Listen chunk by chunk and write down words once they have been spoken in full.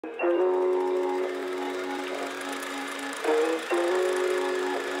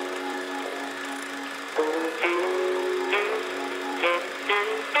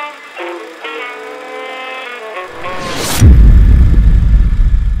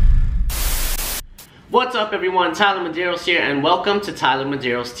What's up everyone, Tyler Medeiros here and welcome to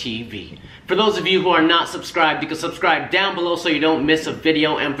TylerMedeirosTV. For those of you who are not subscribed, you can subscribe down below so you don't miss a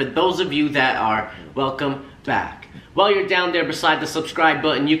video, and for those of you that are, welcome back. While you're down there beside the subscribe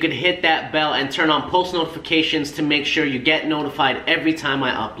button, you can hit that bell and turn on post notifications to make sure you get notified every time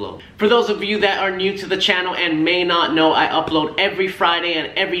I upload. For those of you that are new to the channel and may not know, I upload every Friday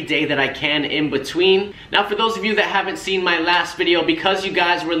and every day that I can in between. Now for those of you that haven't seen my last video, because you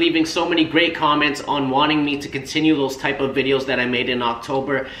guys were leaving so many great comments on wanting me to continue those type of videos that I made in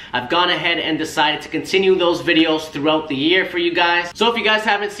October, I've gone ahead and decided to continue those videos throughout the year for you guys. So if you guys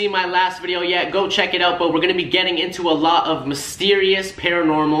haven't seen my last video yet, go check it out, but we're going to be getting into a lot of mysterious,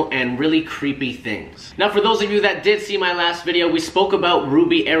 paranormal, and really creepy things. Now for those of you that did see my last video, we spoke about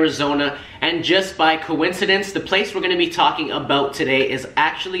Ruby, Arizona, and just by coincidence, the place we're going to be talking about today is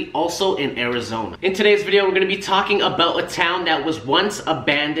actually also in Arizona. In today's video, we're going to be talking about a town that was once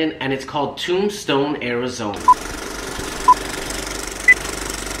abandoned, and it's called Tombstone, Arizona.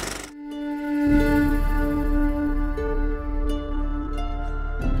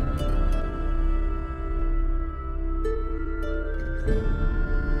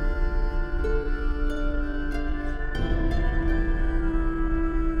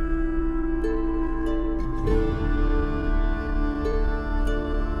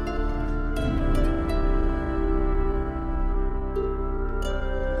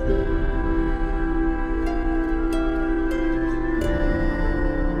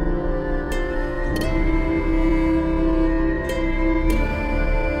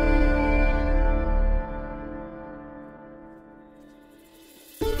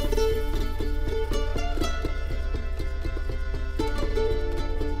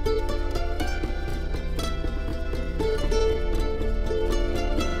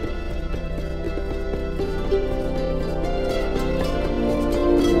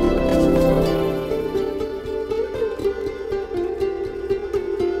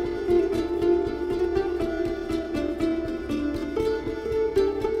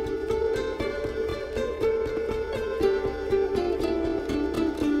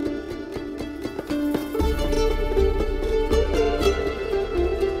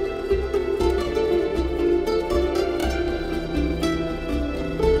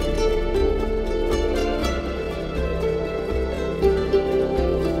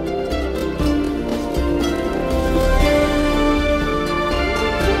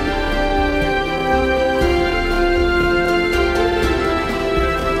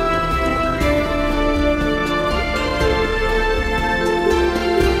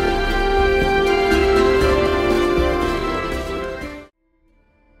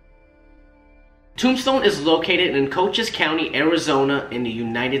 Tombstone is located in Cochise County, Arizona in the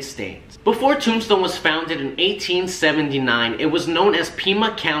United States. Before Tombstone was founded in 1879, it was known as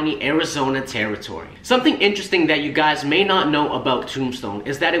Pima County, Arizona Territory. Something interesting that you guys may not know about Tombstone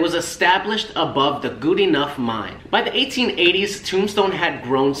is that it was established above the Good Enough mine. By the 1880s, Tombstone had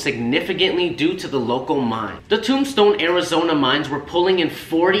grown significantly due to the local mine. The Tombstone, Arizona mines were pulling in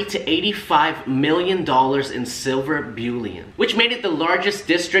 $40 to $85 million in silver bullion, which made it the largest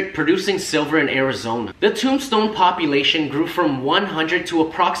district producing silver in Arizona. The Tombstone population grew from 100 to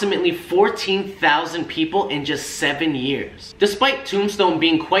approximately 14,000 people in just 7 years. Despite Tombstone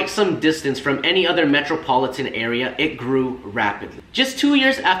being quite some distance from any other metropolitan area, it grew rapidly. Just 2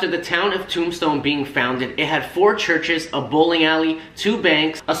 years after the town of Tombstone being founded, it had 4 churches, a bowling alley, 2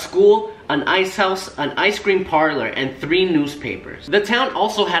 banks, a school, an ice house, an ice cream parlor, and 3 newspapers. The town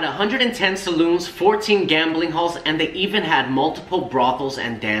also had 110 saloons, 14 gambling halls, and they even had multiple brothels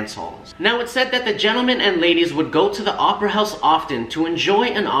and dance halls. Now it's said that the gentlemen and ladies would go to the opera house often to enjoy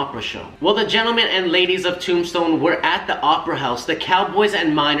an opera show. While the gentlemen and ladies of Tombstone were at the opera house, the cowboys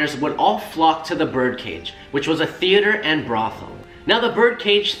and miners would all flock to the Birdcage, which was a theater and brothel. Now the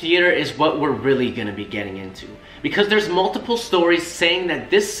Birdcage Theater is what we're really going to be getting into, because there's multiple stories saying that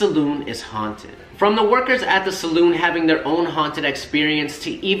this saloon is haunted. From the workers at the saloon having their own haunted experience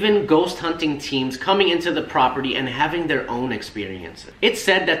to even ghost hunting teams coming into the property and having their own experiences. It's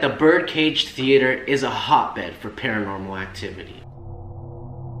said that the Birdcage Theater is a hotbed for paranormal activity.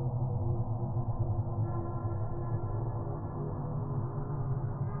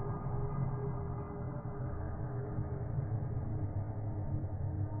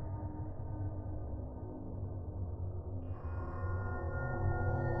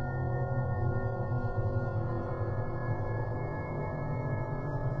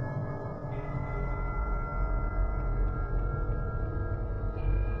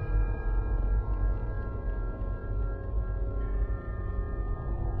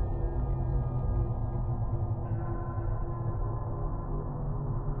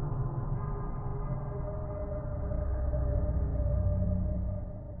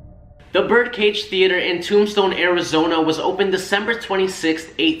 The Birdcage Theater in Tombstone, Arizona was opened December 26,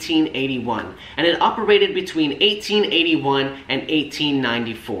 1881, and it operated between 1881 and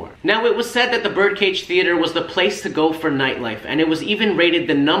 1894. Now, it was said that the Birdcage Theater was the place to go for nightlife, and it was even rated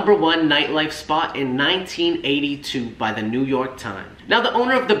the #1 nightlife spot in 1982 by the New York Times. Now, the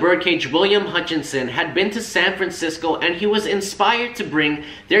owner of the Birdcage, William Hutchinson, had been to San Francisco, and he was inspired to bring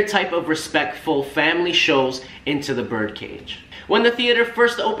their type of respectful family shows into the Birdcage. When the theater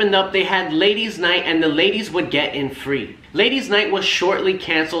first opened up, they had Ladies' Night, and the ladies would get in free. Ladies' Night was shortly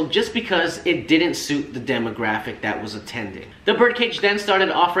canceled just because it didn't suit the demographic that was attending. The Birdcage then started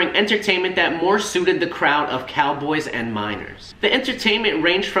offering entertainment that more suited the crowd of cowboys and miners. The entertainment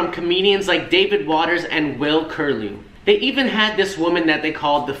ranged from comedians like David Waters and Will Curlew. They even had this woman that they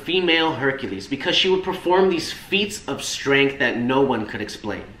called the Female Hercules because she would perform these feats of strength that no one could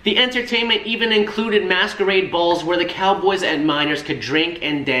explain. The entertainment even included masquerade balls where the cowboys and miners could drink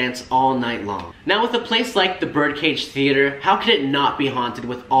and dance all night long. Now, with a place like the Birdcage Theater, how could it not be haunted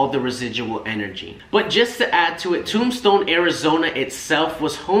with all the residual energy? But just to add to it, Tombstone, Arizona itself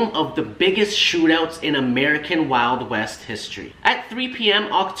was home of the biggest shootouts in American Wild West history. At 3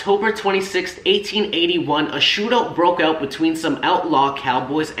 p.m. October 26, 1881, a shootout broke out between some outlaw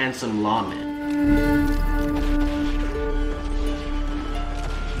cowboys and some lawmen.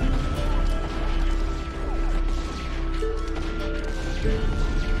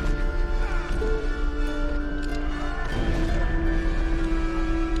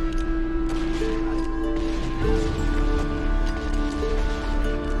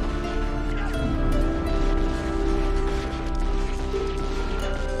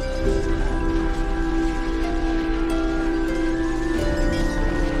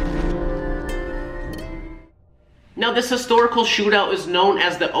 Now, this historical shootout is known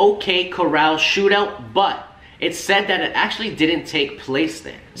as the Corral shootout, but it's said that it actually didn't take place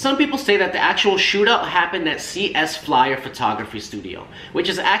there. Some people say that the actual shootout happened at CS Flyer Photography Studio, which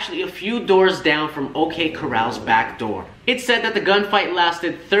is actually a few doors down from Corral's back door. It's said that the gunfight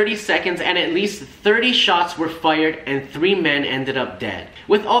lasted 30 seconds and at least 30 shots were fired and 3 men ended up dead.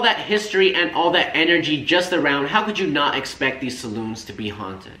 With all that history and all that energy just around, how could you not expect these saloons to be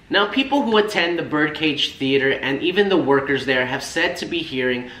haunted? Now, people who attend the Birdcage Theater and even the workers there have said to be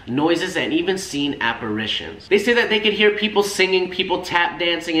hearing noises and even seen apparitions. They say that they could hear people singing, people tap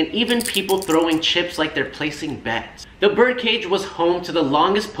dancing, and even people throwing chips like they're placing bets. The Birdcage was home to the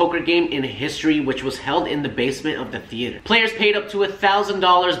longest poker game in history, which was held in the basement of the theater. Players paid up to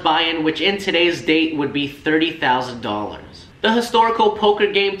 $1,000 buy-in, which in today's date would be $30,000. The historical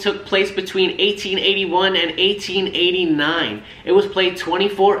poker game took place between 1881 and 1889. It was played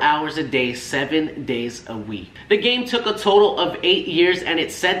 24 hours a day, 7 days a week. The game took a total of 8 years, and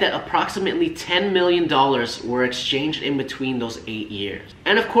it's said that approximately $10 million were exchanged in between those 8 years.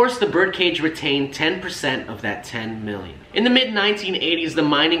 And of course, the Birdcage retained 10% of that $10 million. In the mid-1980s, the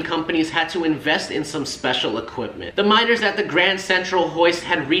mining companies had to invest in some special equipment. The miners at the Grand Central hoist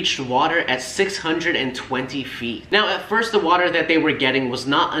had reached water at 620 feet. Now, at first, the water that they were getting was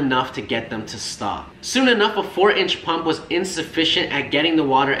not enough to get them to stop. Soon enough, a 4-inch pump was insufficient at getting the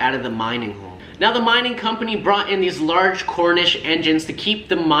water out of the mining hole. Now, the mining company brought in these large Cornish engines to keep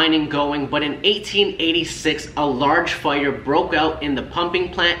the mining going, but in 1886, a large fire broke out in the pumping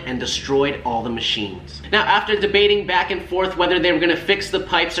plant and destroyed all the machines. Now, after debating back and forth whether they were going to fix the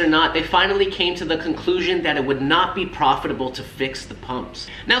pipes or not, they finally came to the conclusion that it would not be profitable to fix the pumps.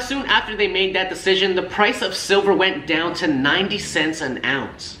 Now, soon after they made that decision, the price of silver went down to 90 cents an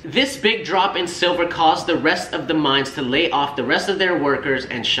ounce. This big drop in silver caused the rest of the mines to lay off the rest of their workers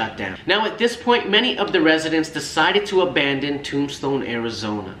and shut down. Now, at this point, many of the residents decided to abandon Tombstone,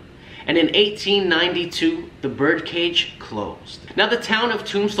 Arizona. And in 1892, the Birdcage closed. Now, the town of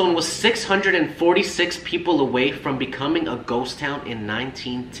Tombstone was 646 people away from becoming a ghost town in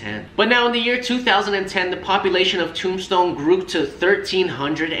 1910. But now in the year 2010, the population of Tombstone grew to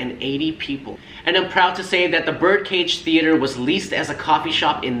 1,380 people. And I'm proud to say that the Birdcage Theater was leased as a coffee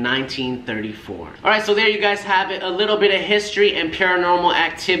shop in 1934. Alright, so there you guys have it. A little bit of history and paranormal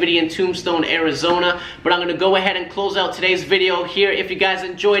activity in Tombstone, Arizona. But I'm going to go ahead and close out today's video here. If you guys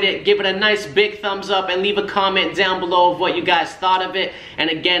enjoyed it, give it a nice big thumbs up and leave a comment down below of what you guys thought of it. And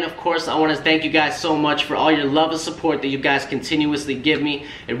again, of course, I want to thank you guys so much for all your love and support that you guys continuously give me.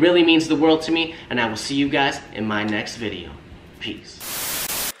 It really means the world to me, and I will see you guys in my next video. Peace.